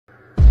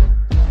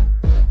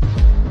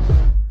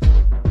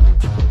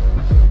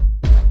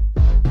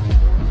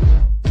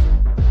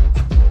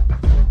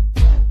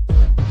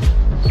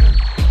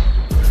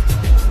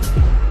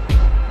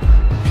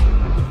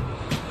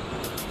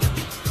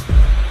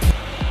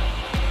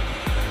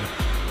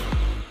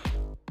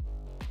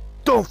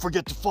Don't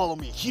forget to follow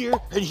me here,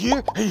 and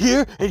here, and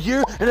here, and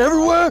here, and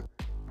everywhere.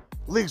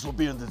 Links will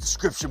be in the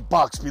description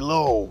box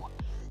below.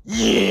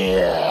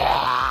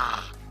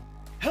 Yeah!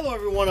 Hello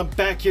everyone, I'm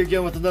back here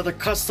again with another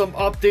custom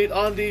update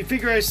on the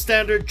Figure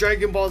Standard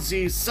Dragon Ball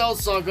Z Cell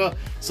Saga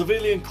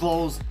Civilian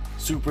Clothes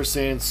Super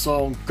Saiyan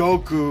Son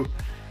Goku.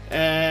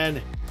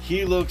 And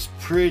he looks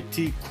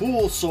pretty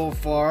cool so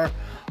far.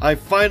 I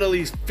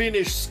finally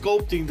finished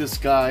sculpting this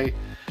guy.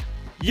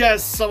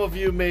 Yes, some of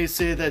you may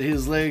say that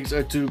his legs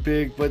are too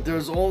big, but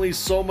there's only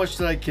so much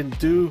that I can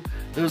do.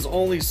 There's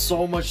only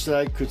so much that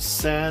I could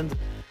sand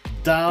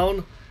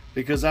down,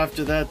 because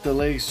after that the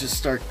legs just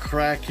start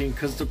cracking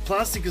because the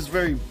plastic is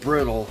very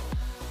brittle.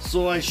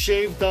 So I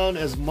shaved down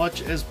as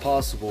much as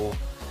possible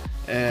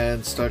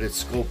and started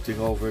sculpting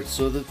over it.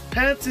 So the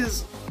pants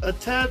is a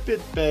tad bit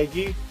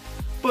baggy,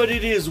 but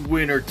it is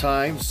winter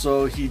time,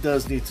 so he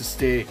does need to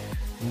stay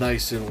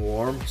nice and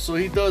warm. So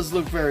he does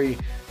look very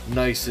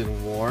nice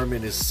and warm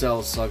in his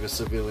Cell Saga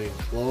civilian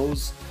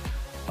clothes.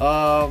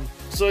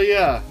 So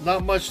yeah,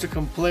 not much to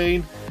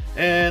complain,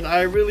 and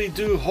I really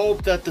do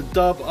hope that the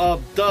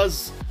dub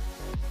does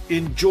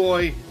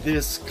enjoy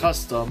this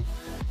custom,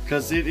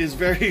 because it is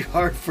very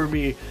hard for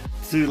me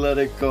to let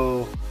it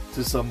go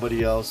to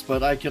somebody else,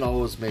 but I can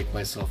always make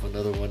myself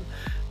another one.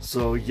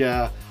 So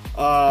yeah,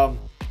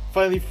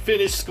 finally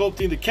finished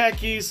sculpting the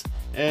khakis,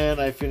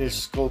 and I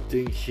finished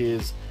sculpting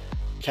his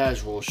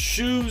casual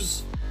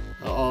shoes.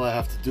 All I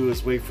have to do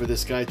is wait for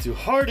this guy to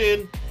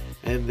harden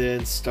and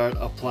then start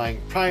applying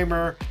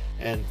primer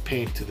and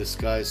paint to this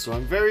guy. So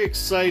I'm very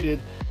excited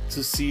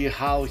to see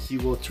how he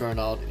will turn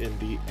out in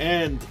the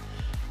end.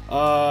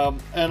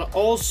 And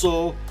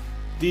also,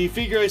 the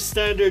Figure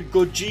Standard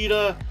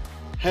Gogeta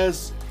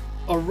has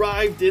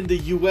arrived in the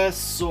US,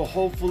 so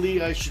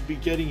hopefully I should be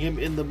getting him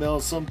in the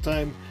mail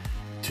sometime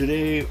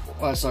today,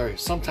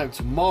 sometime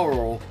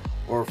tomorrow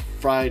or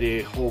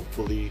Friday,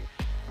 hopefully.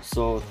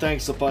 So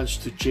thanks a bunch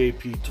to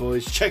JP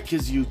Toys. Check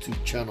his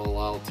YouTube channel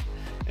out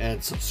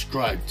and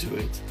subscribe to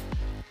it.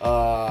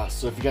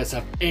 So if you guys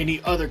have any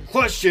other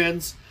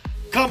questions,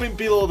 comment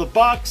below the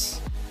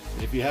box.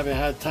 And if you haven't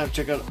had time to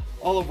check out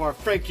all of our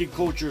Frankie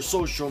Culture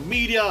social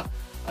media,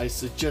 I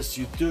suggest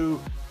you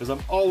do, because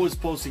I'm always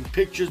posting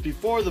pictures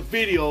before the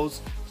videos.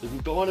 So if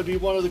you want to be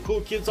one of the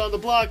cool kids on the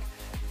block,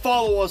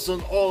 follow us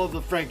on all of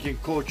the Frankie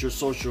Culture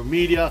social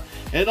media,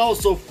 and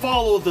also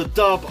follow the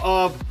dub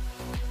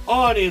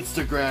on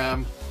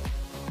Instagram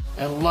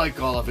and like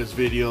all of his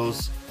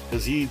videos,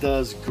 because he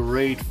does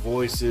great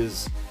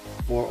voices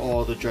for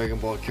all the Dragon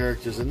Ball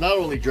characters. And not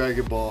only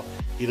Dragon Ball,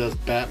 he does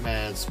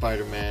Batman,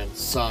 Spider-Man,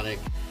 Sonic,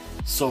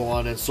 so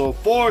on and so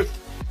forth.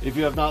 If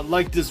you have not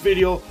liked this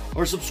video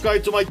or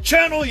subscribed to my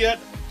channel yet,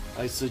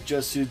 I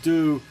suggest you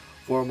do,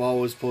 for I'm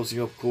always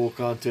posting up cool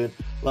content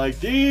like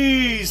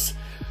these.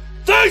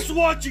 Thanks for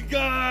watching,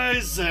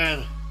 guys,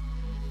 and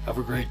have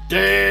a great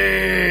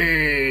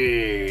day.